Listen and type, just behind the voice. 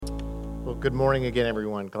Well, good morning again,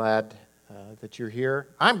 everyone. Glad that you're here.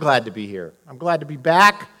 I'm glad to be here. I'm glad to be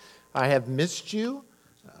back. I have missed you.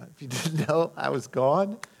 If you didn't know, I was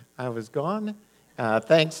gone.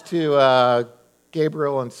 Thanks to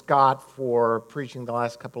Gabriel and Scott for preaching the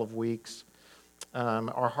last couple of weeks.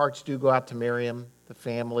 Our hearts do go out to Miriam, the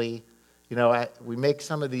family. You know, we make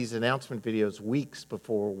some of these announcement videos weeks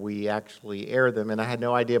before we actually air them, and I had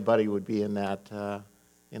no idea Buddy would be in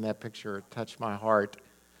that picture. It touched my heart.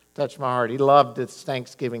 He loved this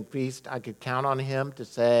Thanksgiving feast. I could count on him to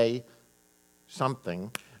say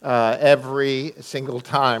something every single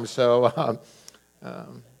time. So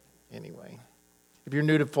anyway, if you're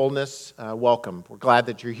new to Fullness, welcome. We're glad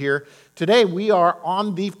that you're here. Today we are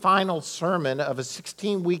on the final sermon of a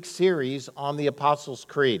 16-week series on the Apostles'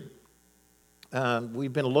 Creed.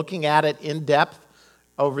 We've been looking at it in depth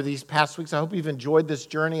over these past weeks. I hope you've enjoyed this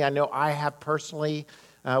journey. I know I have personally.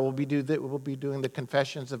 We'll be doing the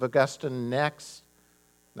Confessions of Augustine next.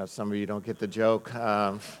 Now, some of you don't get the joke.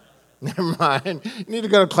 Never mind. You need to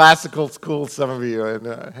go to classical school, some of you,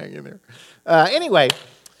 and hang in there. Anyway,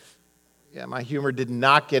 my humor did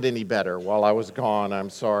not get any better while I was gone.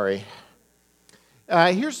 I'm sorry.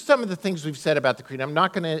 Here's some of the things we've said about the Creed. I'm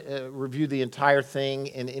not going to review the entire thing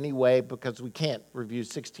in any way because we can't review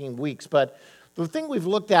 16 weeks, but the thing we've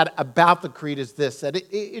looked at about the Creed is this, that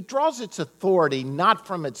it draws its authority not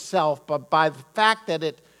from itself, but by the fact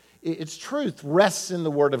that its truth rests in the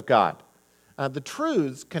Word of God. The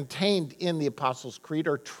truths contained in the Apostles' Creed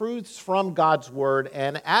are truths from God's Word,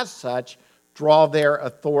 and as such, draw their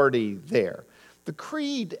authority there. The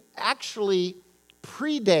Creed actually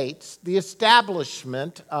predates the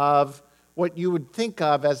establishment of what you would think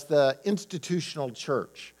of as the institutional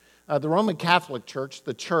church. The Roman Catholic Church,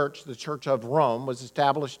 the Church of Rome, was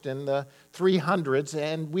established in the 300s,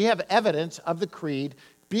 and we have evidence of the Creed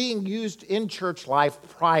being used in church life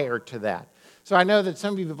prior to that. So I know that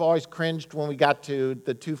some of you have always cringed when we got to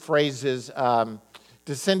the two phrases,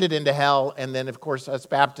 descended into hell, and then, of course, us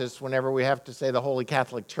Baptists, whenever we have to say the Holy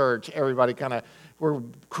Catholic Church, everybody we're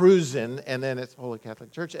cruising, and then it's Holy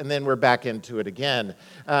Catholic Church, and then we're back into it again.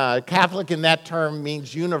 Catholic in that term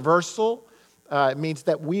means universal. It means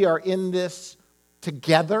that we are in this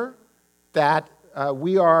together, that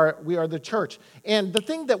we are the church. And the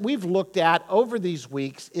thing that we've looked at over these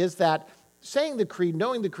weeks is that saying the Creed,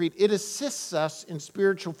 knowing the Creed, it assists us in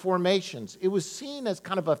spiritual formations. It was seen as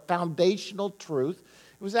kind of a foundational truth.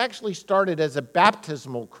 It was actually started as a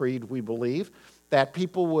baptismal creed, we believe, that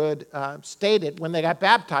people would state it when they got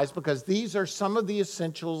baptized because these are some of the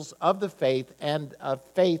essentials of the faith and of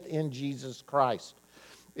faith in Jesus Christ.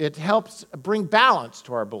 It helps bring balance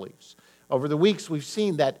to our beliefs. Over the weeks, we've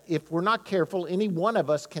seen that if we're not careful, any one of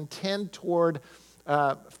us can tend toward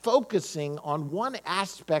focusing on one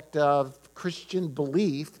aspect of Christian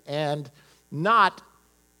belief and not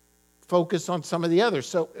focus on some of the others.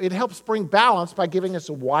 So it helps bring balance by giving us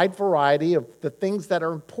a wide variety of the things that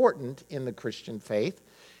are important in the Christian faith.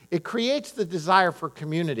 It creates the desire for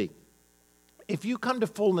community. If you come to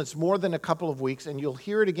Fullness more than a couple of weeks, and you'll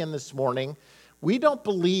hear it again this morning, we don't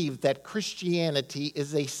believe that Christianity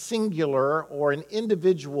is a singular or an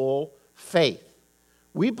individual faith.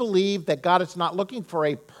 We believe that God is not looking for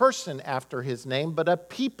a person after his name, but a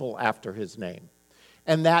people after his name.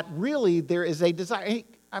 And that really there is a desire.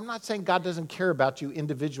 I'm not saying God doesn't care about you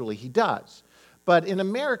individually. He does. But in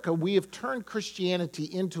America, we have turned Christianity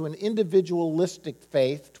into an individualistic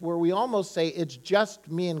faith to where we almost say it's just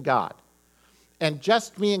me and God. And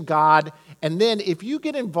just me and God, and then if you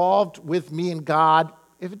get involved with me and God,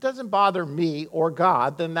 if it doesn't bother me or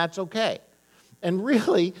God, then that's okay. And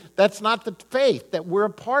really, that's not the faith that we're a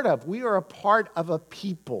part of. We are a part of a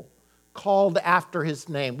people called after his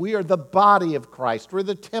name. We are the body of Christ. We're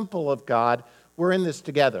the temple of God. We're in this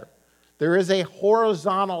together. There is a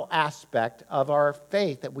horizontal aspect of our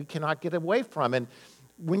faith that we cannot get away from. And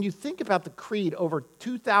when you think about the Creed over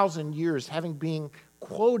 2,000 years having been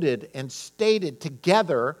quoted and stated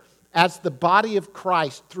together as the body of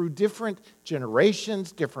Christ through different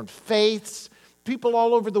generations, different faiths. People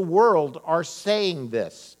all over the world are saying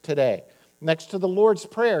this today. Next to the Lord's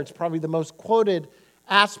Prayer, it's probably the most quoted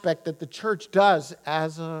aspect that the church does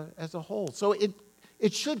as a whole. So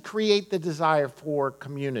it should create the desire for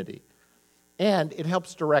community. And it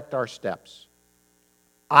helps direct our steps.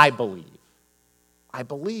 I believe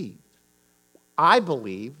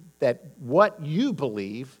that what you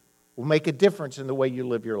believe will make a difference in the way you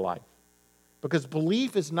live your life. Because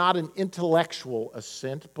belief is not an intellectual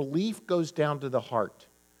assent. Belief goes down to the heart.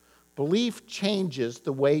 Belief changes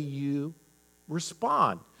the way you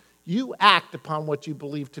respond. You act upon what you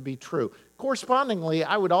believe to be true. Correspondingly,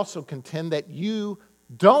 I would also contend that you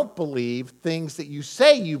don't believe things that you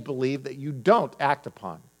say you believe that you don't act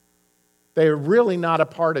upon. They're really not a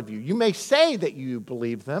part of you. You may say that you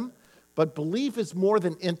believe them, but belief is more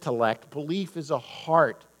than intellect. Belief is a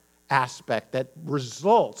heart aspect that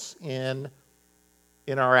results in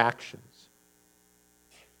our actions.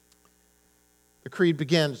 The creed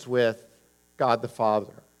begins with God the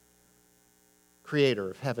Father, creator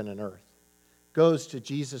of heaven and earth, goes to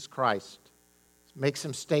Jesus Christ, makes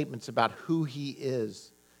some statements about who he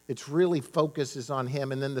is. Its really focuses on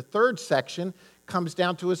him. And then the third section comes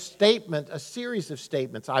down to a statement, a series of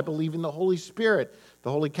statements. I believe in the Holy Spirit,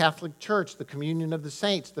 the Holy Catholic Church, the communion of the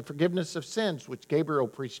saints, the forgiveness of sins, which Gabriel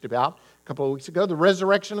preached about a couple of weeks ago, the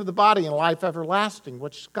resurrection of the body and life everlasting,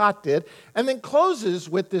 which Scott did, and then closes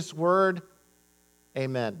with this word,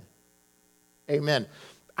 amen. Amen.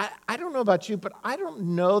 I don't know about you, but I don't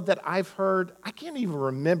know that I can't even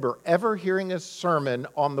remember ever hearing a sermon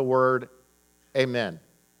on the word amen.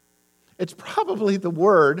 It's probably the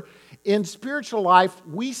word in spiritual life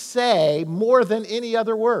we say more than any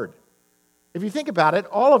other word. If you think about it,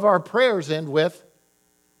 all of our prayers end with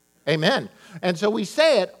amen. And so we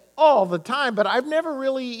say it all the time, but I've never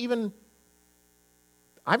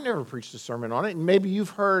preached a sermon on it. And maybe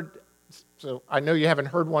you've heard, so I know you haven't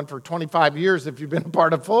heard one for 25 years if you've been a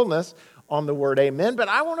part of Fullness on the word amen, but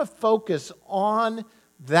I want to focus on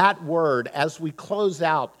that word as we close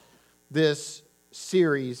out this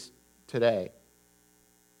series today.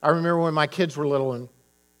 I remember when my kids were little, and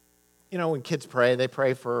when kids pray, they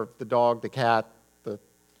pray for the dog, the cat, the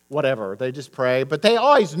whatever. They just pray, but they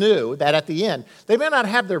always knew that at the end, they may not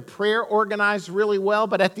have their prayer organized really well,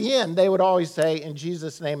 but at the end, they would always say, in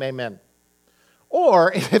Jesus' name, amen.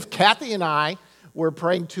 Or if Kathy and I were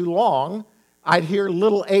praying too long, I'd hear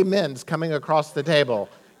little amens coming across the table.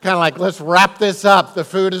 Kind of like, let's wrap this up. The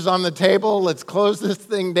food is on the table. Let's close this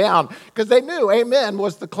thing down. Because they knew amen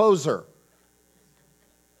was the closer.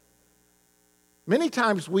 Many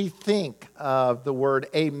times we think of the word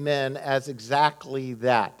amen as exactly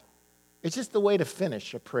that. It's just the way to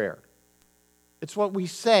finish a prayer. It's what we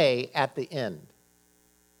say at the end.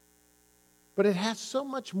 But it has so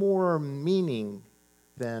much more meaning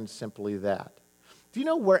than simply that. Do you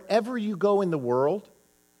know wherever you go in the world,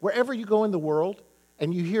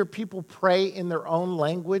 and you hear people pray in their own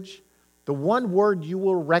language, the one word you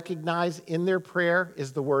will recognize in their prayer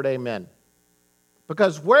is the word amen.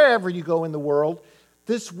 Because wherever you go in the world,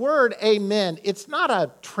 this word amen, it's not a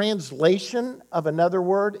translation of another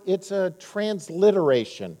word, it's a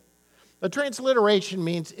transliteration. A transliteration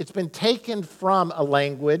means it's been taken from a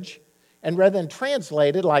language, and rather than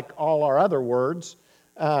translated like all our other words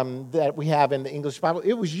that we have in the English Bible,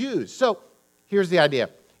 it was used. So here's the idea.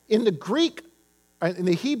 In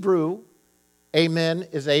the Hebrew, amen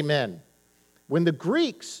is amen. When the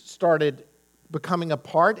Greeks started becoming a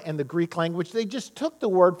part in the Greek language, they just took the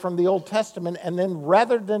word from the Old Testament, and then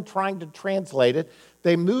rather than trying to translate it,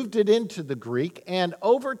 they moved it into the Greek, and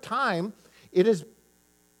over time, it's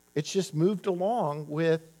just moved along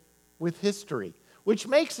with history, which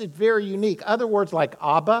makes it very unique. Other words like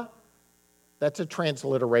Abba, that's a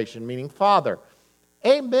transliteration, meaning father.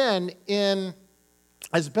 Amen,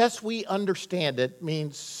 as best we understand it,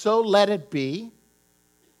 means so let it be,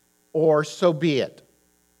 or so be it.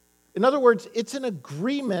 In other words, it's an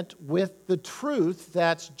agreement with the truth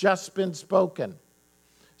that's just been spoken.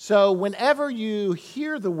 So whenever you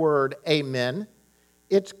hear the word amen,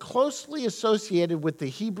 it's closely associated with the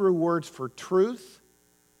Hebrew words for truth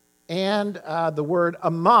and the word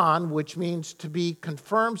aman, which means to be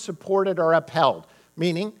confirmed, supported, or upheld,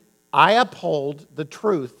 meaning I uphold the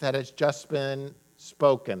truth that has just been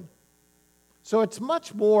spoken. So it's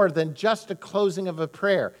much more than just a closing of a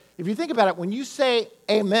prayer. If you think about it, when you say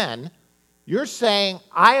amen, you're saying,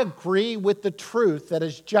 I agree with the truth that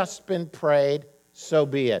has just been prayed, so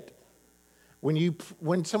be it.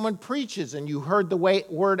 When someone preaches and you heard the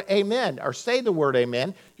word amen, or say the word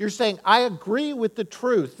amen, you're saying, I agree with the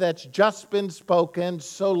truth that's just been spoken,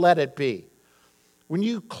 so let it be. When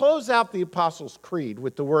you close out the Apostles' Creed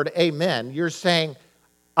with the word amen, you're saying,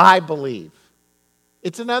 I believe.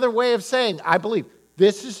 It's another way of saying, I believe.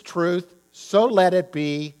 This is truth, so let it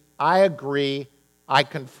be. I agree. I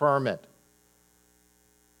confirm it.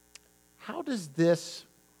 How does this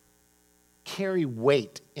carry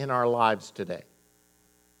weight in our lives today?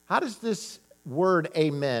 How does this word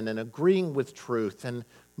amen and agreeing with truth and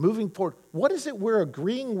moving forward, what is it we're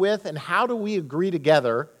agreeing with, and how do we agree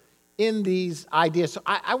together in these ideas? So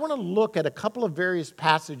I want to look at a couple of various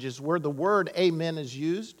passages where the word amen is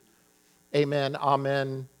used. Amen,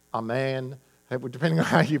 amen, amen, depending on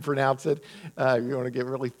how you pronounce it. You want to get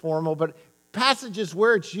really formal, but passages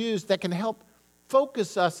where it's used that can help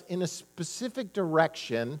focus us in a specific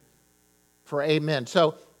direction for amen.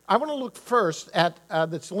 So I want to look first at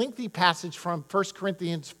this lengthy passage from 1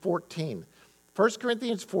 Corinthians 14. 1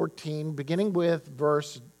 Corinthians 14, beginning with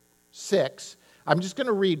verse 6. I'm just going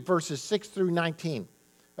to read verses 6 through 19.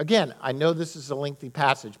 Again, I know this is a lengthy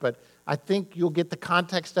passage, but I think you'll get the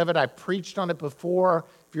context of it. I preached on it before.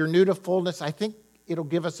 If you're new to fullness, I think it'll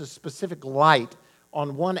give us a specific light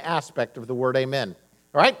on one aspect of the word amen.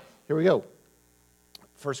 All right, here we go.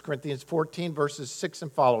 1 Corinthians 14, verses 6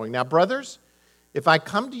 and following. Now, brothers, if I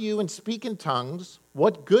come to you and speak in tongues,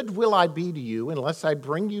 what good will I be to you unless I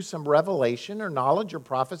bring you some revelation or knowledge or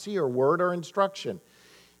prophecy or word or instruction?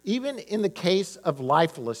 Even in the case of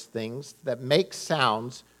lifeless things that make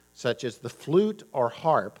sounds, such as the flute or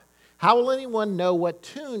harp, how will anyone know what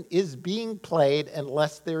tune is being played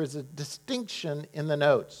unless there is a distinction in the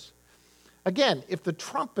notes? Again, if the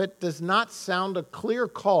trumpet does not sound a clear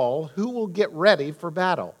call, who will get ready for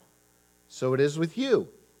battle? So it is with you.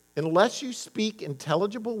 Unless you speak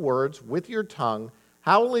intelligible words with your tongue,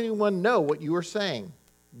 how will anyone know what you are saying?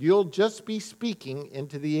 You'll just be speaking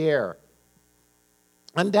into the air.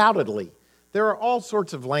 Undoubtedly, there are all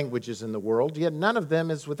sorts of languages in the world, yet none of them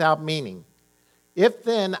is without meaning. If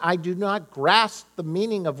then I do not grasp the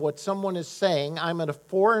meaning of what someone is saying, I'm a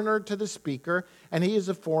foreigner to the speaker, and he is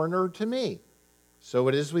a foreigner to me. So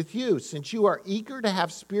it is with you. Since you are eager to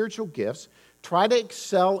have spiritual gifts, try to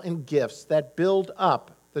excel in gifts that build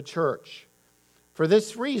up the church. For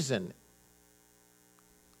this reason,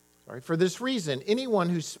 anyone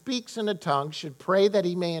who speaks in a tongue should pray that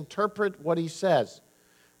he may interpret what he says.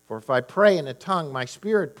 For if I pray in a tongue, my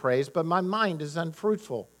spirit prays, but my mind is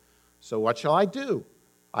unfruitful. So what shall I do?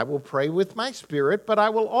 I will pray with my spirit, but I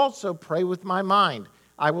will also pray with my mind.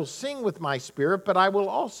 I will sing with my spirit, but I will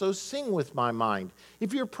also sing with my mind.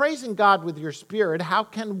 If you're praising God with your spirit, how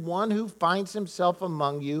can one who finds himself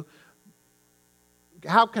among you,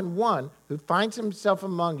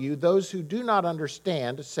 those who do not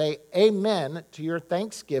understand, say amen to your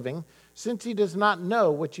thanksgiving, since he does not know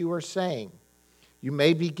what you are saying? You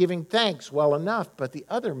may be giving thanks well enough, but the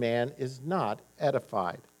other man is not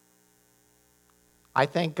edified. I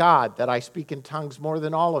thank God that I speak in tongues more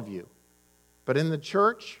than all of you. But in the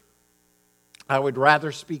church, I would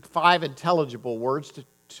rather speak 5 intelligible words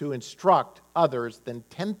to instruct others than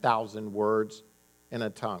 10,000 words in a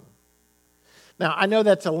tongue. Now, I know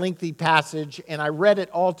that's a lengthy passage, and I read it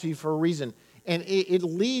all to you for a reason. And it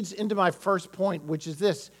leads into my first point, which is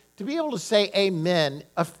this. To be able to say amen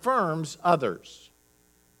affirms others.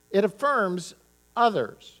 It affirms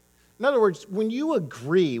others. In other words, when you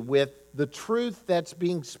agree with the truth that's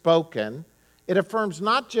being spoken, it affirms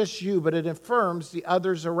not just you, but it affirms the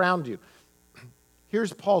others around you.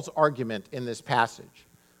 Here's Paul's argument in this passage.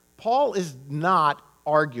 Paul is not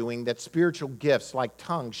arguing that spiritual gifts like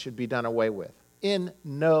tongues should be done away with. In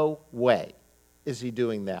no way is he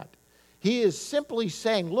doing that. He is simply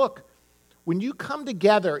saying, look, when you come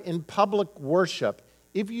together in public worship,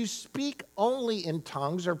 if you speak only in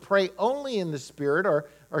tongues or pray only in the Spirit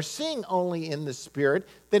or sing only in the Spirit,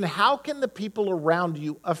 then how can the people around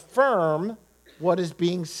you affirm what is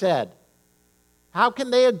being said? How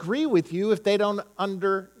can they agree with you if they don't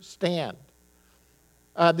understand?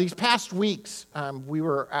 These past weeks, we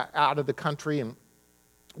were out of the country and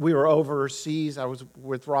we were overseas. I was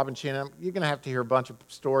with Robin Shannon. You're going to have to hear a bunch of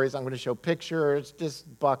stories. I'm going to show pictures.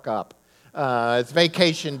 Just buck up. It's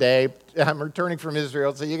vacation day. I'm returning from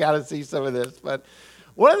Israel, so you got to see some of this. But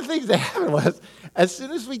one of the things that happened was, as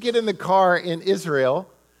soon as we get in the car in Israel,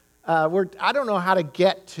 I don't know how to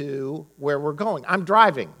get to where we're going. I'm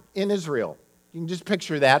driving in Israel. You can just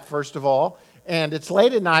picture that, first of all. And it's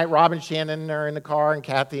late at night. Rob and Shannon are in the car, and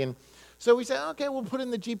Kathy. And so we said, okay, we'll put in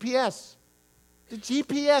the GPS. The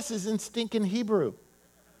GPS is in stinking Hebrew.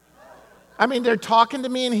 I mean, they're talking to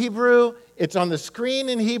me in Hebrew. It's on the screen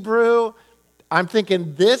in Hebrew. I'm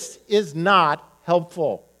thinking, this is not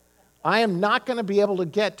helpful. I am not going to be able to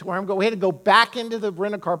get to where I'm going. We had to go back into the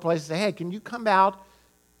rent-a-car place and say, hey, can you come out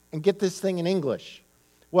and get this thing in English?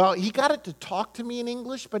 Well, he got it to talk to me in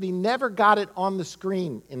English, but he never got it on the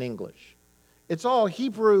screen in English. It's all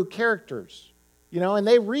Hebrew characters, and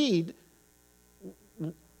they read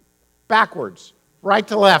backwards, right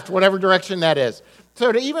to left, whatever direction that is.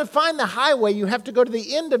 So to even find the highway, you have to go to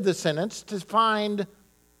the end of the sentence to find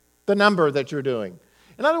the number that you're doing.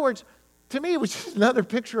 In other words, to me, it was just another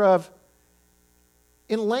picture of,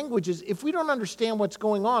 in languages, if we don't understand what's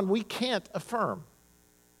going on, we can't affirm.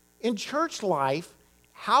 In church life,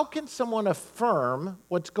 how can someone affirm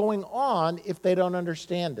what's going on if they don't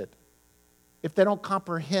understand it? If they don't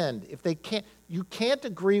comprehend, you can't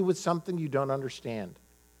agree with something you don't understand.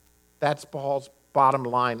 That's Paul's bottom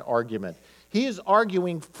line argument. He is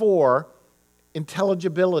arguing for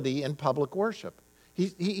intelligibility in public worship.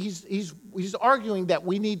 He's arguing that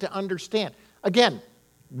we need to understand. Again,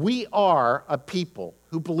 we are a people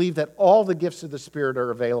who believe that all the gifts of the Spirit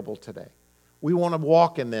are available today. We want to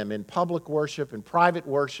walk in them in public worship and private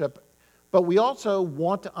worship, but we also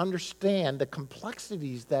want to understand the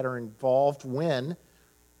complexities that are involved when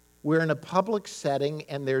we're in a public setting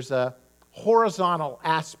and there's a horizontal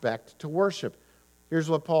aspect to worship. Here's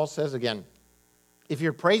what Paul says again. If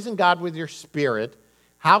you're praising God with your spirit,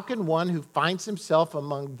 how can one who finds himself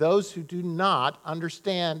among those who do not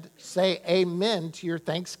understand say amen to your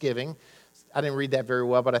thanksgiving? I didn't read that very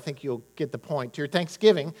well, but I think you'll get the point. To your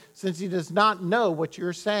thanksgiving, since he does not know what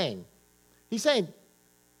you're saying. He's saying,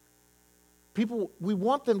 we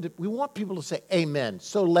want people to say amen,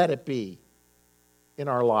 so let it be in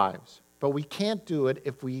our lives. But we can't do it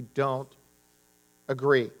if we don't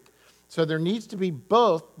agree. So there needs to be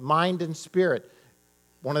both mind and spirit.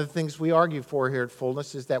 One of the things we argue for here at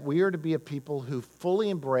Fullness is that we are to be a people who fully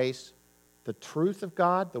embrace the truth of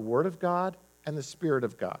God, the Word of God, and the Spirit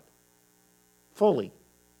of God. Fully.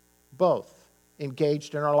 Both.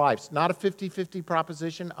 Engaged in our lives. Not a 50-50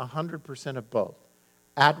 proposition, 100% of both.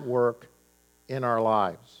 At work in our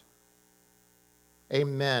lives.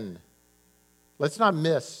 Amen. Let's not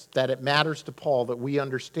miss that it matters to Paul that we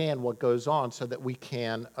understand what goes on so that we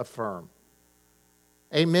can affirm.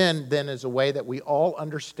 Amen, then, is a way that we all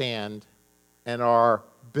understand and are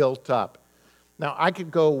built up. Now, I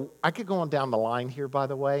could go on down the line here, by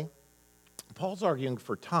the way. Paul's arguing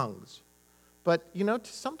for tongues. But,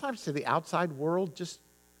 sometimes to the outside world, just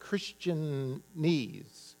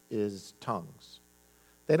Christianese is tongues.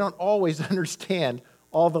 They don't always understand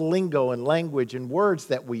all the lingo and language and words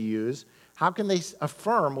that we use. How can they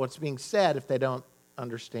affirm what's being said if they don't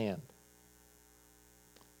understand?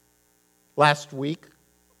 Last week,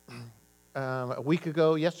 a week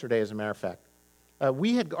ago, yesterday as a matter of fact,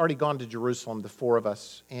 we had already gone to Jerusalem, the four of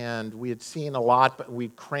us, and we had seen a lot, but we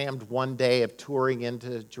crammed one day of touring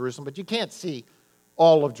into Jerusalem. But you can't see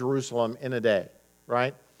all of Jerusalem in a day,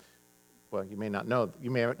 right? Well, you may not know, you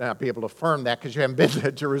may not be able to affirm that because you haven't been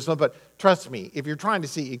to Jerusalem, but trust me, if you're trying to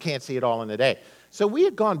see it, you can't see it all in a day. So we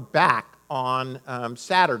had gone back on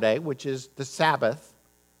Saturday, which is the Sabbath,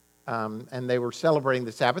 and they were celebrating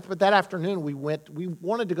the Sabbath. But that afternoon, we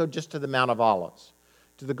wanted to go just to the Mount of Olives,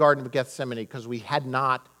 to the Garden of Gethsemane, because we had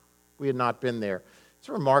not been there. It's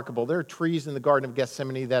remarkable. There are trees in the Garden of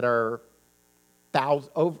Gethsemane that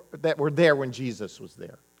were there when Jesus was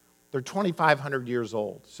there. They're 2,500 years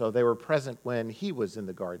old, so they were present when he was in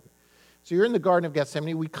the garden. So you're in the Garden of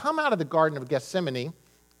Gethsemane. We come out of the Garden of Gethsemane,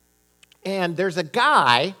 and there's a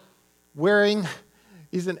guy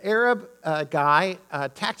he's an Arab guy, a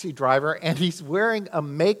taxi driver, and he's wearing a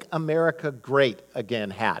Make America Great Again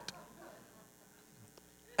hat.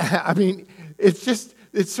 I mean, it's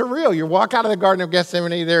surreal. You walk out of the Garden of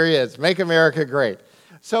Gethsemane, there he is, Make America Great.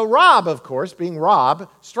 So Rob, of course, being Rob,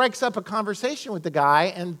 strikes up a conversation with the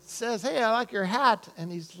guy and says, hey, I like your hat.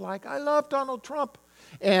 And he's like, I love Donald Trump.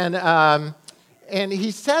 And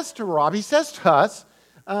he says to us,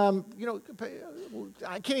 I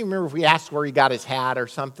can't even remember if we asked where he got his hat or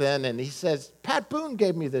something, and he says, Pat Boone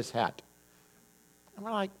gave me this hat. And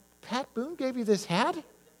we're like, Pat Boone gave you this hat?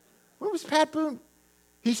 Where was Pat Boone?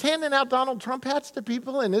 He's handing out Donald Trump hats to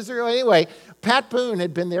people in Israel. Anyway, Pat Boone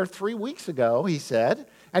had been there 3 weeks ago, he said,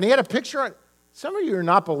 and he had a picture. Some of you are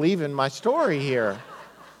not believing my story here.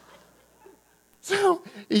 So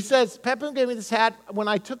he says, Pat Boone gave me this hat when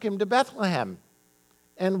I took him to Bethlehem.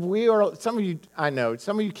 And some of you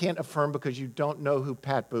can't affirm because you don't know who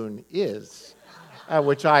Pat Boone is,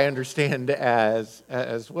 which I understand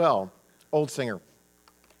as well. Old singer.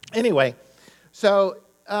 Anyway, so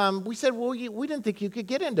we said, well, we didn't think you could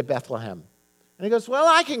get into Bethlehem. And he goes, well,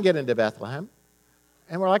 I can get into Bethlehem.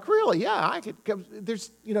 And we're like, really? Yeah, I could.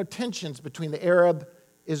 There's, tensions between the Arab,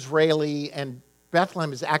 Israeli, and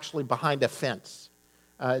Bethlehem is actually behind a fence.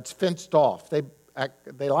 It's fenced off. They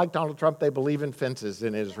like Donald Trump. They believe in fences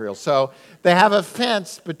in Israel. So they have a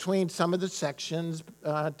fence between some of the sections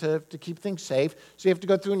to keep things safe. So you have to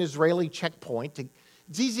go through an Israeli checkpoint.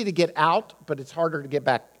 It's easy to get out, but it's harder to get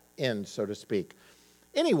back in, so to speak.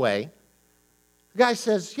 Anyway, the guy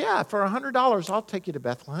says, yeah, for $100, I'll take you to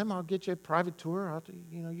Bethlehem. I'll get you a private tour.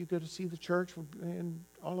 You go to see the church and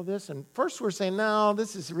all of this. And first we're saying, no,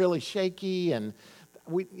 this is really shaky. And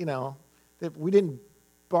we didn't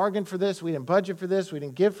bargain for this. We didn't budget for this. We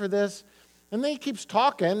didn't give for this. And then he keeps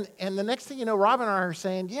talking. And the next thing you know, Rob and I are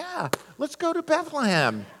saying, yeah, let's go to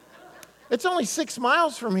Bethlehem. It's only 6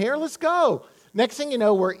 miles from here. Let's go. Next thing you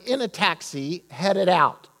know, we're in a taxi headed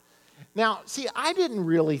out. Now, see, I didn't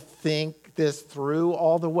really think this through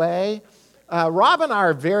all the way. Rob and I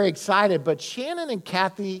are very excited, but Shannon and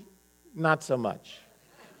Kathy, not so much.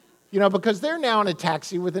 Because they're now in a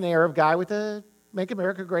taxi with an Arab guy with a Make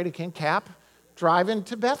America Great Again cap driving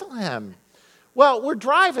to Bethlehem. Well, we're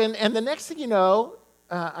driving, and the next thing you know,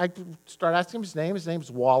 I start asking him his name. His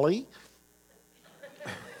name's Wally.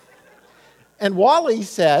 And Wally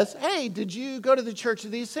says, hey, did you go to the Church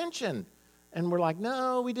of the Ascension? And we're like,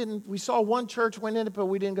 no, we didn't. We saw one church, went in it, but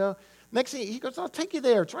we didn't go. Next thing, he goes, I'll take you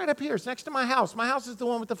there. It's right up here. It's next to my house. My house is the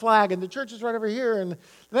one with the flag, and the church is right over here. And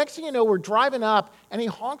the next thing you know, we're driving up, and he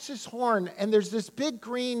honks his horn, and there's this big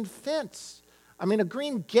green fence. A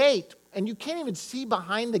green gate, and you can't even see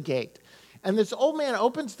behind the gate. And this old man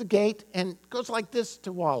opens the gate and goes like this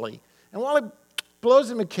to Wally. And Wally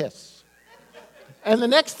blows him a kiss. And the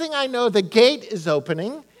next thing I know, the gate is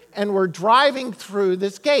opening, and we're driving through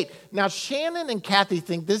this gate. Now, Shannon and Kathy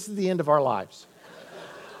think this is the end of our lives.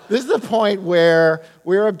 This is the point where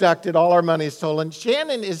we're abducted, all our money is stolen.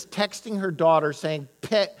 Shannon is texting her daughter saying,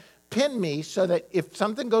 pin me so that if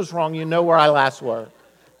something goes wrong, you know where I last were,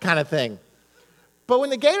 kind of thing. But when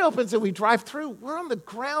the gate opens and we drive through, we're on the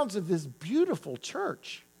grounds of this beautiful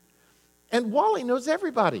church. And Wally knows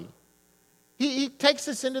everybody. He takes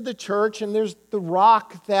us into the church, and there's the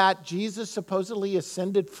rock that Jesus supposedly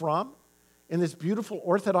ascended from in this beautiful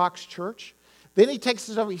Orthodox church. Then he takes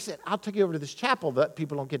us over. He said, I'll take you over to this chapel that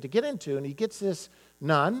people don't get to get into. And he gets this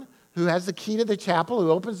nun who has the key to the chapel,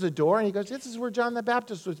 who opens the door, and he goes, this is where John the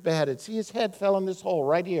Baptist was beheaded. See, his head fell in this hole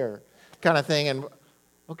right here, kind of thing. And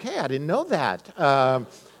okay, I didn't know that.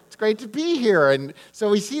 It's great to be here. And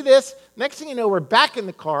so we see this. Next thing you know, we're back in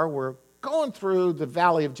the car. We're going through the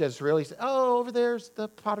valley of Jezreel. He said, oh, over there's the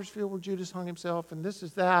potter's field where Judas hung himself, and this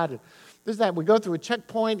is that, and this is that. We go through a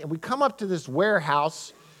checkpoint, and we come up to this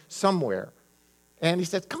warehouse somewhere. And he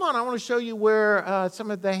says, come on, I want to show you where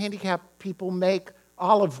some of the handicapped people make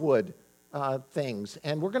olive wood things.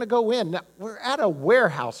 And we're going to go in. Now, we're at a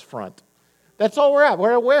warehouse front. That's all we're at.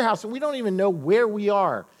 We're at a warehouse, and we don't even know where we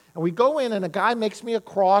are. And we go in, and a guy makes me a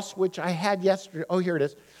cross, which I had yesterday. Oh, here it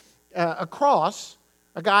is. A cross.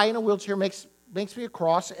 A guy in a wheelchair makes me a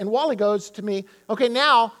cross. And Wally goes to me, okay,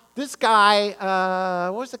 now this guy,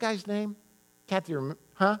 what was the guy's name? Kathy,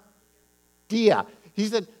 huh? Dia. He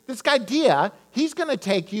said, this guy Dia, he's going to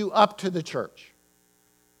take you up to the church.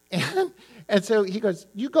 And so he goes,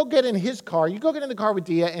 you go get in his car. You go get in the car with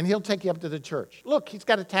Dia, and he'll take you up to the church. Look, he's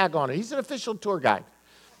got a tag on it. He's an official tour guide.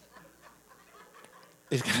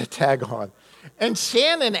 He's got a tag on. And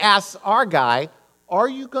Shannon asks our guy, are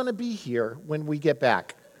you going to be here when we get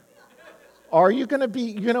back? Are you going to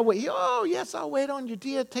be, wait? Oh, yes, I'll wait on you,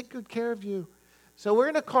 Dia. Take good care of you. So we're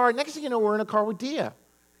in a car. Next thing you know, we're in a car with Dia,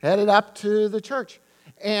 headed up to the church.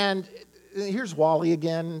 And here's Wally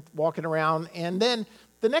again, walking around. And then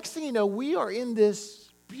the next thing you know, we are in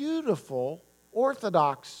this beautiful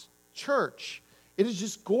Orthodox church. It is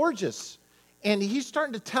just gorgeous. And he's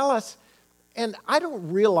starting to tell us, and I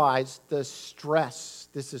don't realize the stress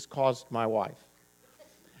this has caused my wife.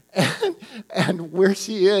 And where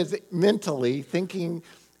she is mentally thinking,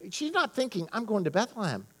 she's not thinking, I'm going to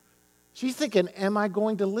Bethlehem. She's thinking, am I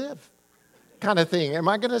going to live? Kind of thing. Am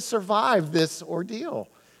I going to survive this ordeal?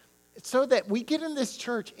 So that we get in this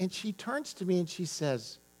church, and she turns to me and she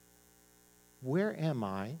says, where am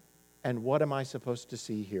I, and what am I supposed to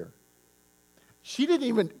see here? She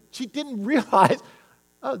didn't realize,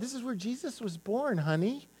 oh, this is where Jesus was born,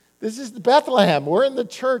 honey. This is Bethlehem. We're in the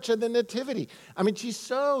church of the Nativity. She's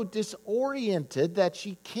so disoriented that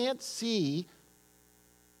she can't see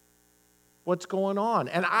what's going on.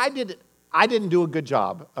 And I didn't do a good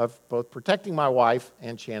job of both protecting my wife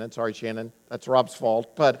and Shannon. Sorry, Shannon, that's Rob's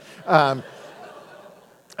fault. But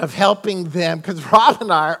of helping them, because Rob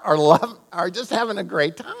and I are just having a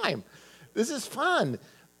great time. This is fun.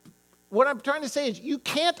 What I'm trying to say is you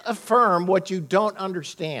can't affirm what you don't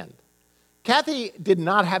understand. Kathy did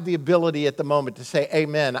not have the ability at the moment to say,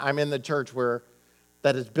 amen, I'm in the church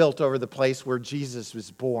that is built over the place where Jesus was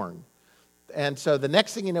born. And so the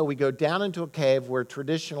next thing you know, we go down into a cave where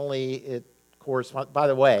traditionally it corresponds. By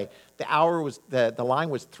the way, the line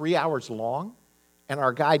was 3 hours long, and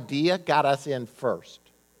our guy Dia got us in first.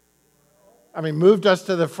 Moved us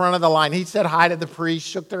to the front of the line. He said hi to the priest,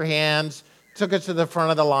 shook their hands, took us to the front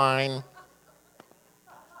of the line.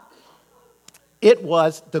 It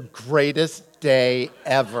was the greatest day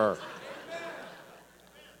ever.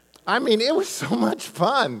 It was so much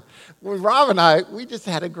fun. With Rob and I, we just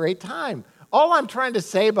had a great time. All I'm trying to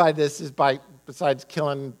say by this is besides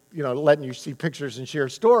killing, letting you see pictures and share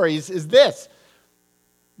stories, is this.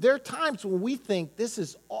 there are times when we think this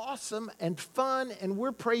is awesome and fun and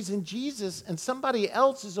we're praising Jesus, and somebody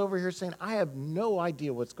else is over here saying, I have no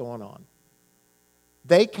idea what's going on.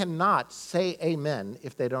 They cannot say amen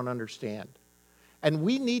if they don't understand. And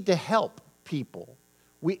we need to help people.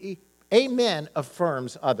 Amen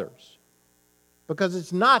affirms others. Because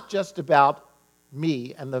it's not just about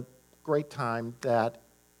me and the great time that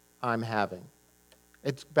I'm having.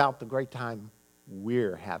 It's about the great time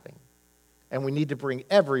we're having. And we need to bring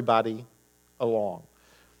everybody along.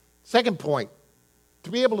 Second point,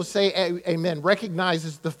 to be able to say amen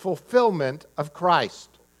recognizes the fulfillment of Christ.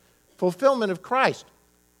 Fulfillment of Christ.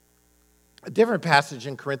 A different passage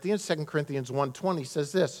in Corinthians, 2 Corinthians 1:20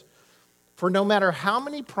 says this, for no matter how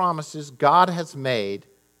many promises God has made,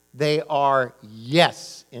 they are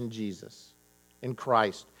yes in Jesus, in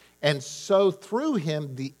Christ. And so through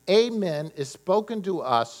him, the amen is spoken to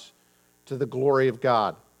us to the glory of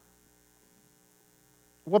God.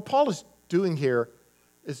 What Paul is doing here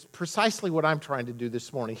is precisely what I'm trying to do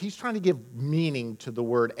this morning. He's trying to give meaning to the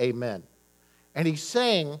word amen. And he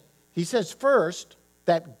says first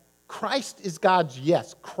that Christ is God's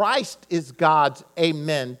yes. Christ is God's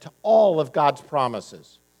amen to all of God's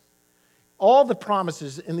promises. All the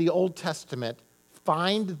promises in the Old Testament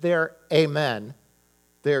find their amen,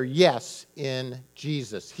 their yes in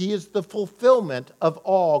Jesus. He is the fulfillment of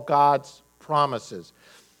all God's promises.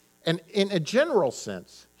 And in a general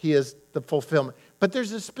sense, he is the fulfillment. But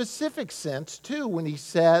there's a specific sense, too, when he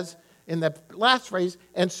says in the last phrase,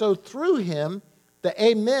 and so through him, the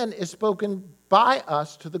amen is spoken by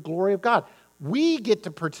us to the glory of God. We get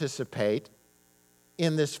to participate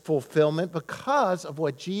in this fulfillment because of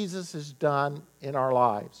what Jesus has done in our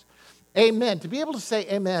lives. Amen. To be able to say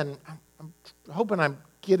amen, I'm hoping I'm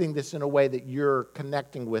getting this in a way that you're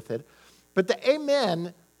connecting with it. But the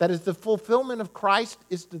amen that is the fulfillment of Christ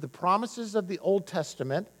is to the promises of the Old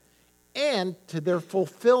Testament and to their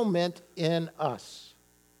fulfillment in us.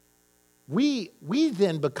 We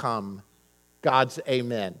then become God's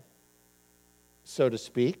amen, so to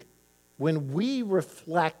speak, when we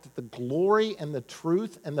reflect the glory and the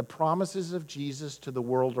truth and the promises of Jesus to the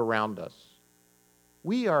world around us.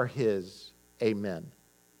 We are his amen.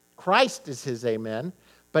 Christ is his amen,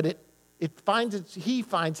 but he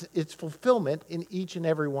finds its fulfillment in each and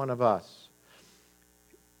every one of us.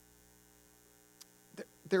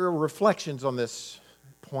 There are reflections on this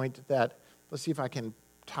point that, let's see if I can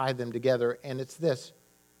tie them together, and it's this.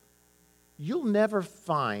 You'll never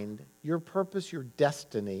find your purpose, your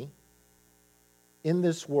destiny in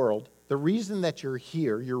this world, the reason that you're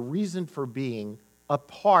here, your reason for being,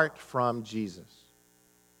 apart from Jesus.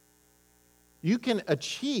 You can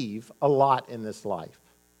achieve a lot in this life.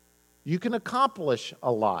 You can accomplish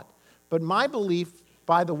a lot. But my belief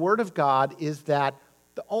by the Word of God is that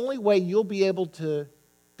the only way you'll be able to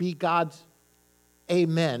be God's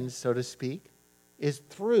amen, so to speak, is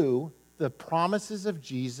through the promises of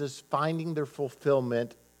Jesus finding their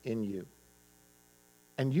fulfillment in you.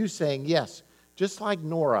 And you saying yes, just like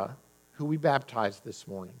Nora, who we baptized this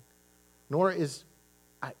morning. Nora is,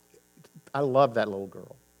 I love that little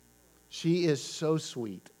girl. She is so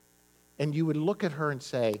sweet. And you would look at her and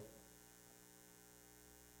say,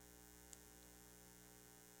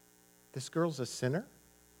 this girl's a sinner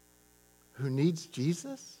who needs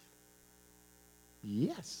Jesus?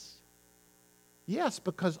 Yes. Yes,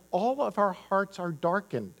 because all of our hearts are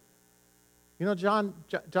darkened. You know,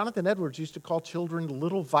 Jonathan Edwards used to call children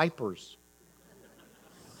little vipers.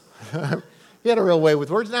 He had a real way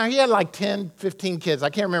with words. Now, he had like 10, 15 kids. I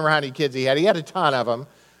can't remember how many kids he had. He had a ton of them.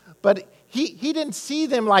 But he didn't see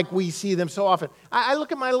them like we see them so often. I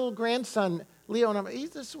look at my little grandson, Leo, and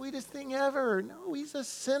he's the sweetest thing ever. No, he's a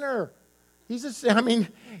sinner.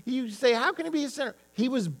 You say, how can he be a sinner? He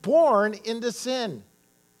was born into sin.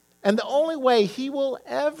 And the only way he will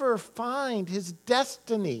ever find his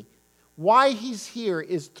destiny, why he's here,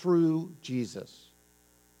 is through Jesus.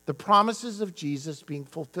 The promises of Jesus being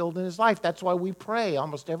fulfilled in his life. That's why we pray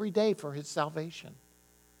almost every day for his salvation.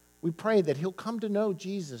 We pray that he'll come to know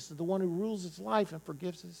Jesus, the one who rules his life and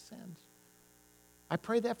forgives his sins. I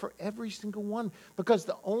pray that for every single one, because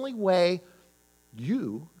the only way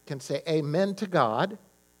you can say amen to God,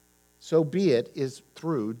 so be it, is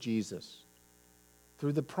through Jesus.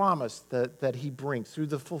 Through the promise that he brings, through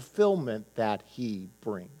the fulfillment that he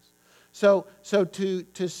brings. So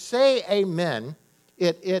to say amen,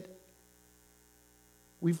 it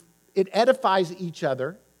edifies each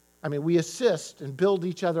other. I mean, we assist and build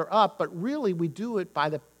each other up, but really we do it by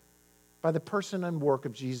the person and work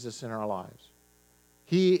of Jesus in our lives.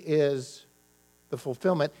 He is the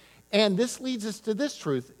fulfillment. And this leads us to this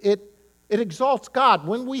truth. It exalts God.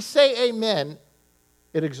 When we say amen,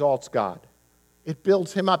 it exalts God. It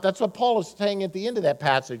builds him up. That's what Paul is saying at the end of that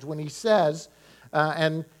passage when he says,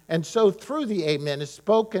 and so through the amen is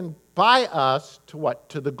spoken by us to what?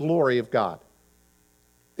 To the glory of God.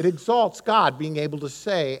 It exalts God being able to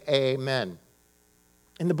say amen.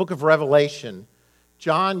 In the book of Revelation,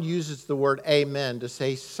 John uses the word amen to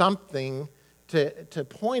say something, to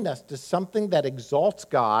point us to something that exalts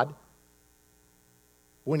God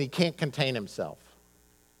when he can't contain himself.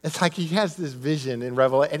 It's like he has this vision in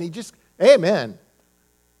Revelation, and he just, amen.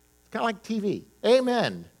 It's kind of like TV.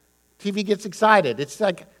 Amen. TV gets excited. It's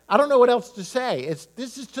like, I don't know what else to say.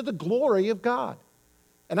 This is to the glory of God.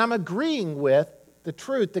 And I'm agreeing with the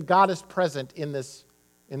truth that God is present in this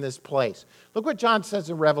place. Look what John says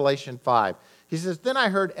in Revelation 5. He says, "Then I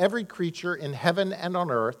heard every creature in heaven and on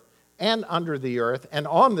earth and under the earth and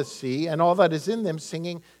on the sea and all that is in them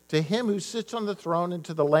singing, to him who sits on the throne and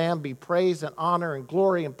to the Lamb be praise and honor and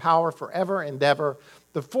glory and power forever and ever.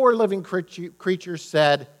 The four living creatures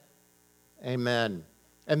said, Amen.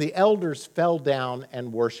 And the elders fell down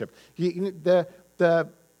and worshiped."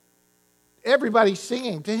 Everybody's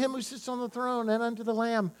singing, "To him who sits on the throne and unto the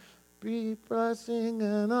Lamb be blessing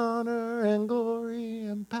and honor and glory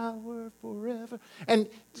and power forever." And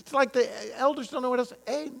it's like the elders don't know what else.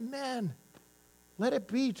 Amen. Let it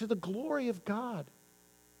be to the glory of God.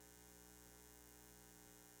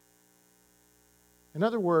 In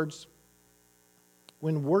other words,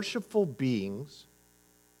 when worshipful beings,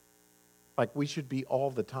 like we should be all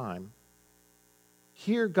the time,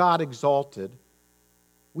 hear God exalted,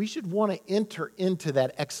 we should want to enter into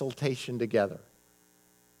that exaltation together.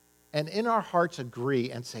 And in our hearts agree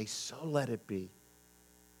and say, so let it be.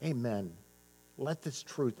 Amen. Let this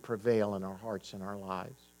truth prevail in our hearts and our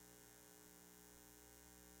lives.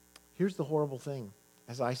 Here's the horrible thing,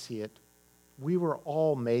 as I see it. We were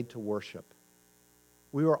all made to worship.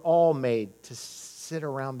 We were all made to sit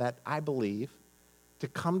around that, I believe, to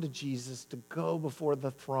come to Jesus, to go before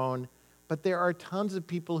the throne. But there are tons of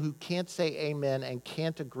people who can't say amen and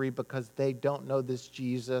can't agree because they don't know this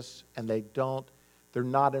Jesus and they're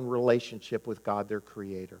not in relationship with God, their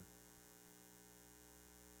Creator.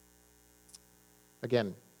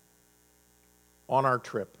 Again, on our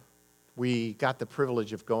trip, we got the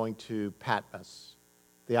privilege of going to Patmos,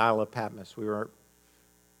 the Isle of Patmos. We were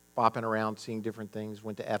bopping around, seeing different things,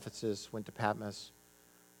 went to Ephesus, went to Patmos.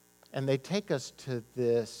 And they take us to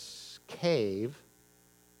this cave.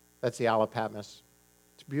 That's the Isle of Patmos.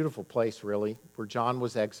 It's a beautiful place, really, where John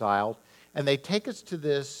was exiled. And they take us to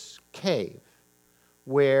this cave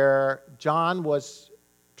where John was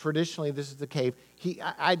traditionally, this is the cave.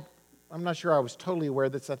 I'm not sure I was totally aware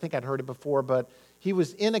of this. I think I'd heard it before, but he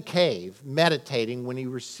was in a cave meditating when he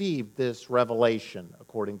received this revelation,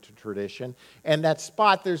 according to tradition. And that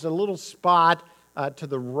spot, there's a little spot to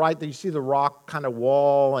the right. You see the rock kind of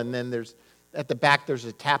wall, and then at the back there's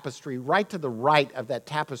a tapestry. Right to the right of that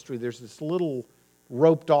tapestry, there's this little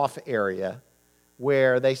roped-off area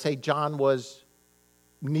where they say John was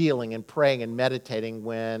kneeling and praying and meditating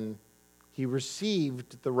when he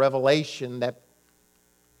received the revelation that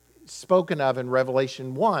spoken of in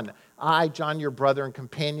Revelation 1. "I, John, your brother and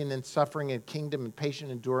companion in suffering and kingdom and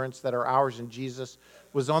patient endurance that are ours in Jesus,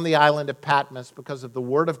 was on the island of Patmos because of the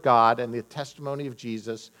word of God and the testimony of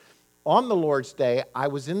Jesus. On the Lord's day, I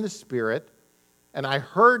was in the Spirit, and I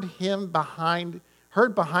heard behind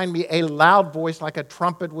me a loud voice like a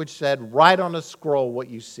trumpet which said, 'Write on a scroll what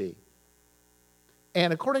you see.'"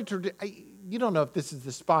 And according to, you don't know if this is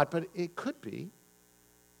the spot, but it could be.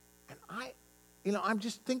 And I'm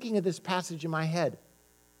just thinking of this passage in my head.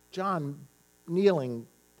 John kneeling,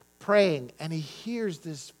 praying, and he hears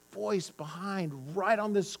this voice behind, "Write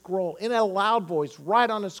on this scroll," in a loud voice, "Write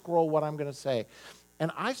on a scroll what I'm going to say."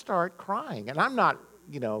 And I start crying. And I'm not,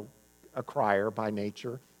 a crier by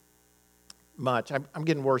nature much. I'm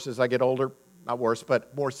getting worse as I get older. Not worse,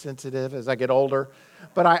 but more sensitive as I get older.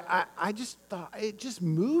 But I just thought, it just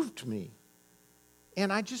moved me.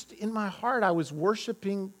 And in my heart, I was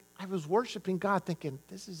worshiping God, thinking,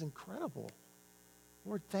 this is incredible.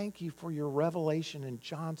 Lord, thank you for your revelation in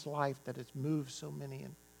John's life that has moved so many.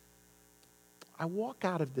 And I walk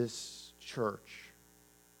out of this church.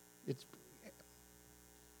 It's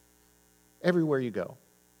everywhere you go.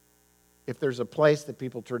 If there's a place that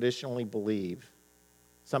people traditionally believe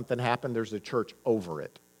something happened, there's a church over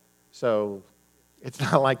it. So it's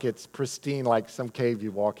not like it's pristine like some cave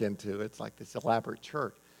you walk into. It's like this elaborate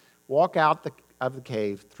church. Walk out of the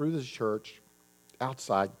cave, through the church,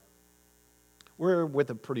 outside. We're with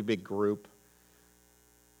a pretty big group.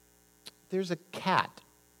 There's a cat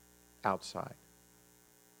outside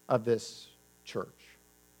of this church.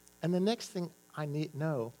 And the next thing I need to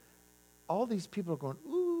know, all these people are going,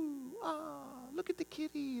 ooh, look at the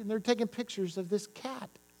kitty. And they're taking pictures of this cat.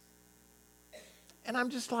 And I'm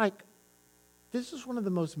just like, this is one of the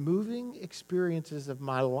most moving experiences of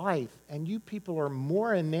my life. And you people are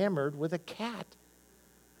more enamored with a cat.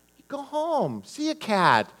 You go home, see a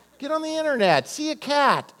cat. Get on the internet, see a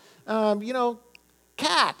cat.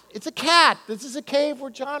 Cat. It's a cat. This is a cave where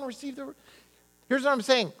John received the... Here's what I'm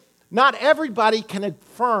saying. Not everybody can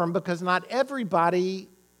affirm because not everybody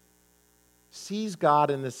sees God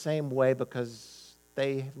in the same way because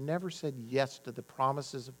they have never said yes to the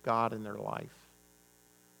promises of God in their life.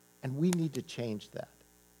 And we need to change that.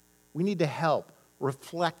 We need to help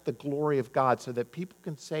reflect the glory of God so that people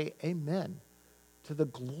can say amen to the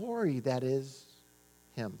glory that is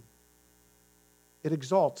Him. It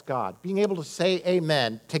exalts God. Being able to say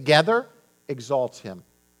amen together exalts Him.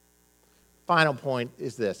 Final point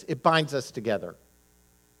is this. It binds us together.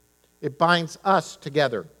 It binds us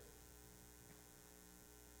together.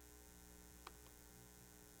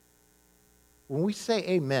 When we say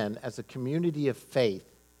amen as a community of faith,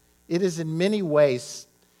 it is in many ways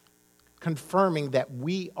confirming that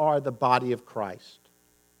we are the body of Christ.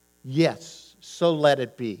 Yes, so let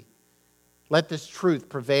it be. Let this truth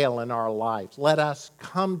prevail in our lives. Let us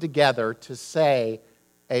come together to say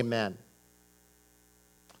amen.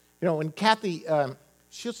 When Kathy,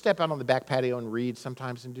 she'll step out on the back patio and read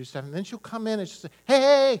sometimes and do stuff, and then she'll come in and she'll say,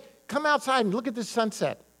 hey, come outside and look at this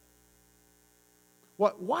sunset.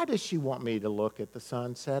 Why does she want me to look at the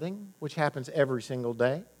sun setting, which happens every single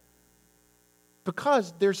day?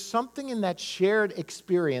 Because there's something in that shared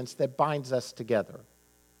experience that binds us together.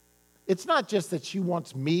 It's not just that she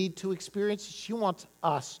wants me to experience it, she wants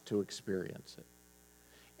us to experience it.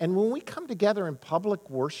 And when we come together in public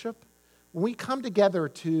worship, when we come together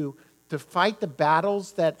to fight the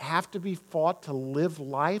battles that have to be fought to live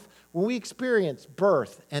life, when we experience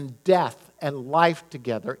birth and death and life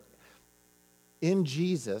together in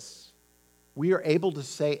Jesus, we are able to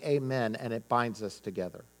say amen, and it binds us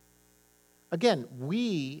together. Again,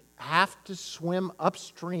 we have to swim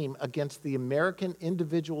upstream against the American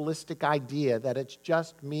individualistic idea that it's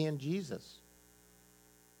just me and Jesus.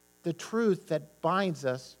 The truth that binds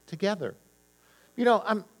us together.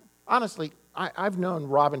 I've known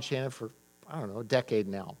Robin Shannon for, a decade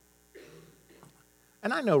now.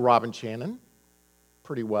 And I know Robin Shannon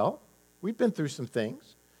pretty well. We've been through some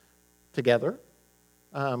things together.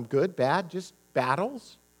 Good, bad, just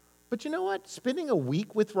battles. But you know what? Spending a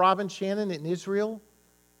week with Robin Shannon in Israel,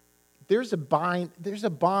 there's a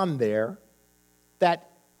bond there that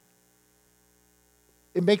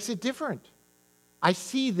it makes it different. I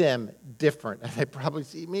see them different, and they probably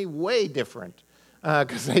see me way different.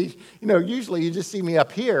 Because usually you just see me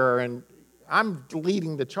up here, and I'm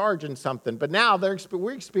leading the charge in something. But now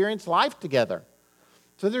we experience life together.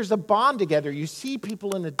 So there's a bond together. You see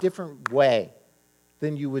people in a different way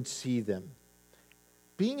than you would see them.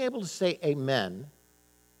 Being able to say amen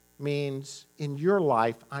means in your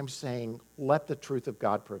life, I'm saying, let the truth of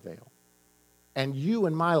God prevail. And you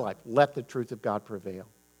in my life, let the truth of God prevail.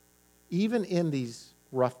 Even in these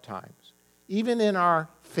rough times, even in our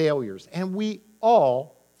failures. And we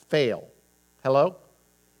all fail. Hello?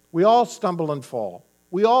 We all stumble and fall.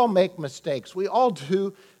 We all make mistakes. We all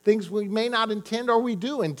do things we may not intend or we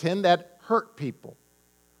do intend that hurt people.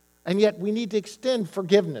 And yet we need to extend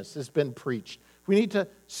forgiveness, has been preached. We need to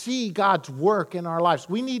see God's work in our lives.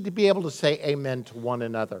 We need to be able to say amen to one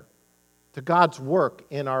another, to God's work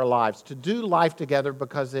in our lives, to do life together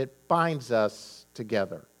because it binds us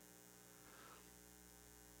together.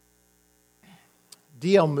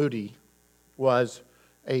 D.L. Moody was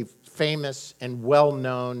a famous and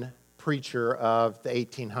well-known preacher of the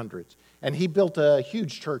 1800s. And he built a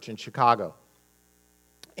huge church in Chicago.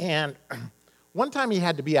 And one time he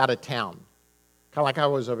had to be out of town, kind of like I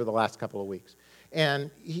was over the last couple of weeks.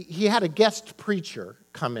 And he had a guest preacher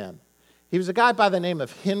come in. He was a guy by the name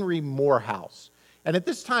of Henry Morehouse. And at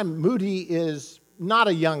this time, Moody is not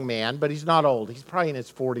a young man, but he's not old. He's probably in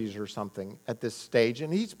his 40s or something at this stage.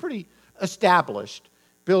 And he's pretty established,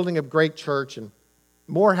 building a great church. And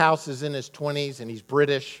Morehouse is in his 20s, and he's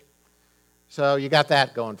British. So you got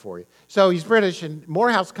that going for you. So he's British, and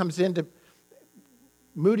Morehouse comes in to...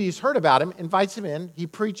 Moody's heard about him, invites him in. He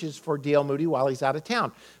preaches for D.L. Moody while he's out of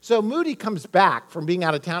town. So Moody comes back from being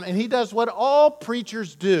out of town, and he does what all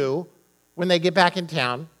preachers do when they get back in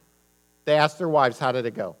town. They ask their wives, how did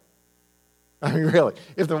it go? I mean, really.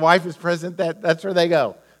 If the wife is present, that's where they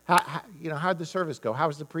go. How did the service go? How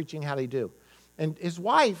was the preaching? How did he do? And his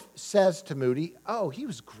wife says to Moody, oh, he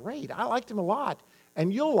was great. I liked him a lot.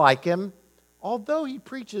 And you'll like him, although he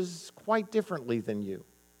preaches quite differently than you.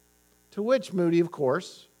 To which Moody, of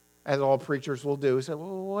course, as all preachers will do. He said,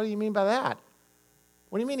 well, what do you mean by that?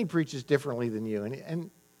 What do you mean he preaches differently than you?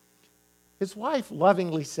 And his wife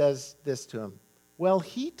lovingly says this to him. Well,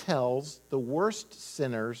 he tells the worst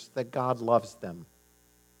sinners that God loves them.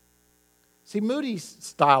 See, Moody's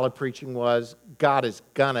style of preaching was, God is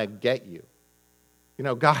going to get you. You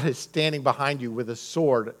know, God is standing behind you with a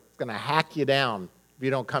sword, going to hack you down if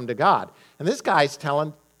you don't come to God. And this guy's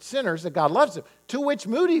telling sinners that God loves them. To which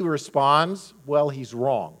Moody responds, well, he's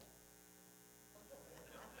wrong.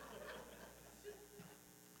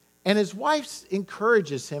 And his wife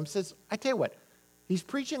encourages him, says, I tell you what, he's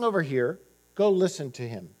preaching over here. Go listen to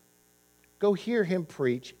him. Go hear him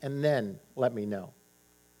preach, and then let me know.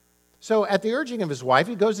 So at the urging of his wife,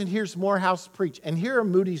 he goes and hears Morehouse preach. And here are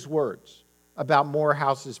Moody's words about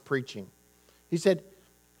Morehouse's preaching. He said,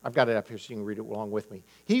 I've got it up here so you can read it along with me.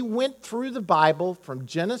 He went through the Bible from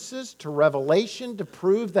Genesis to Revelation to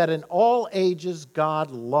prove that in all ages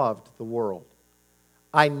God loved the world.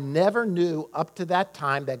 I never knew up to that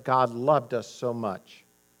time that God loved us so much.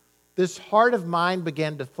 This heart of mine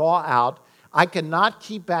began to thaw out. I could not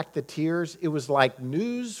keep back the tears. It was like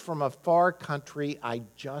news from a far country. I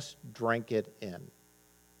just drank it in.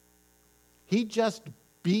 He just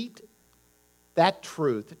beat that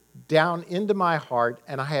truth down into my heart,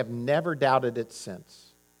 and I have never doubted it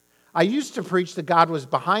since. I used to preach that God was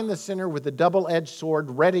behind the sinner with a double-edged sword,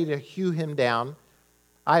 ready to hew him down.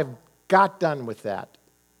 I've got done with that.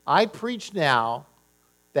 I preach now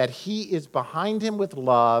that he is behind him with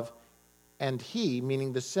love, and he,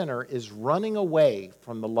 meaning the sinner, is running away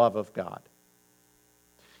from the love of God.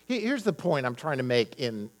 Here's the point I'm trying to make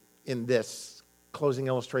in this closing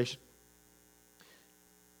illustration.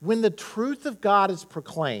 When the truth of God is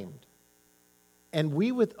proclaimed, and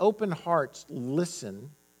we with open hearts listen,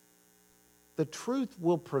 the truth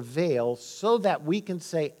will prevail so that we can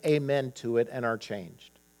say amen to it and are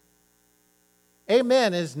changed.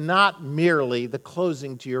 Amen is not merely the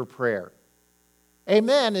closing to your prayer.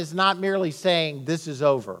 Amen is not merely saying this is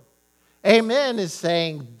over. Amen is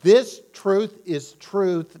saying this truth is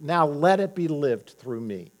truth. Now let it be lived through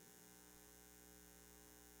me.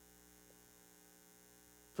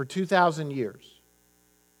 For 2,000 years,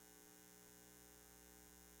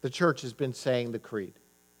 the church has been saying the creed.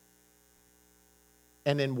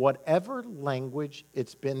 And in whatever language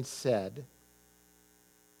it's been said,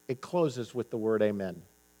 it closes with the word amen.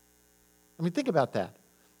 I mean, think about that.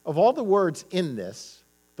 Of all the words in this,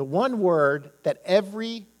 the one word that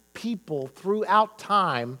every people throughout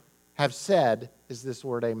time have said is this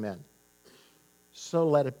word amen. So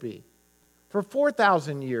let it be. For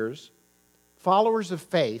 4,000 years, followers of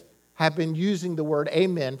faith have been using the word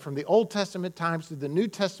amen from the Old Testament times through the New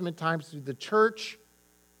Testament times through the church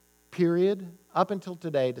period up until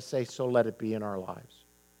today to say, so let it be in our lives.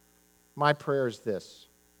 My prayer is this.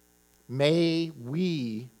 May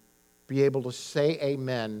we be able to say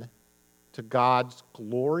amen to God's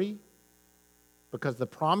glory because the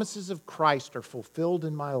promises of Christ are fulfilled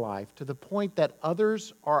in my life to the point that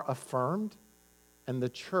others are affirmed and the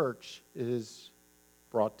church is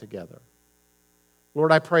brought together.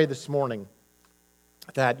 Lord, I pray this morning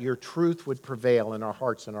that your truth would prevail in our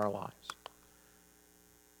hearts and our lives.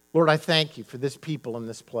 Lord, I thank you for this people in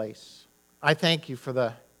this place. I thank you for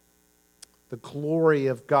the glory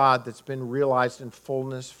of God that's been realized in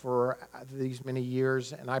fullness for these many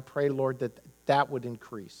years. And I pray, Lord, that that would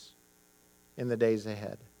increase in the days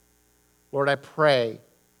ahead. Lord, I pray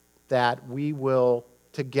that we will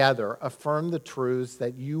together affirm the truths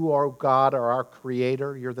that you are God, are our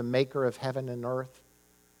creator. You're the maker of heaven and earth.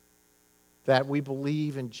 That we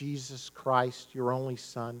believe in Jesus Christ, your only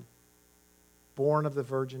Son, born of the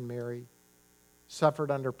Virgin Mary,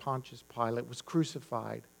 suffered under Pontius Pilate, was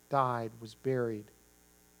crucified, died, was buried,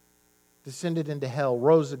 descended into hell,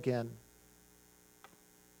 rose again,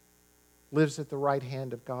 lives at the right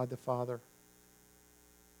hand of God the Father,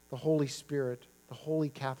 the Holy Spirit, the Holy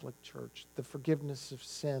Catholic Church, the forgiveness of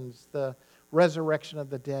sins, the resurrection of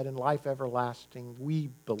the dead, and life everlasting. We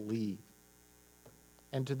believe.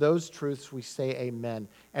 And to those truths we say amen.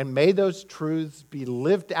 And may those truths be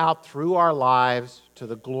lived out through our lives to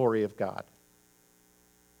the glory of God.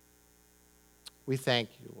 We thank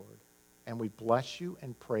you, Lord, and we bless you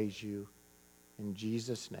and praise you in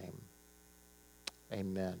Jesus' name.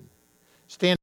 Amen. Stand.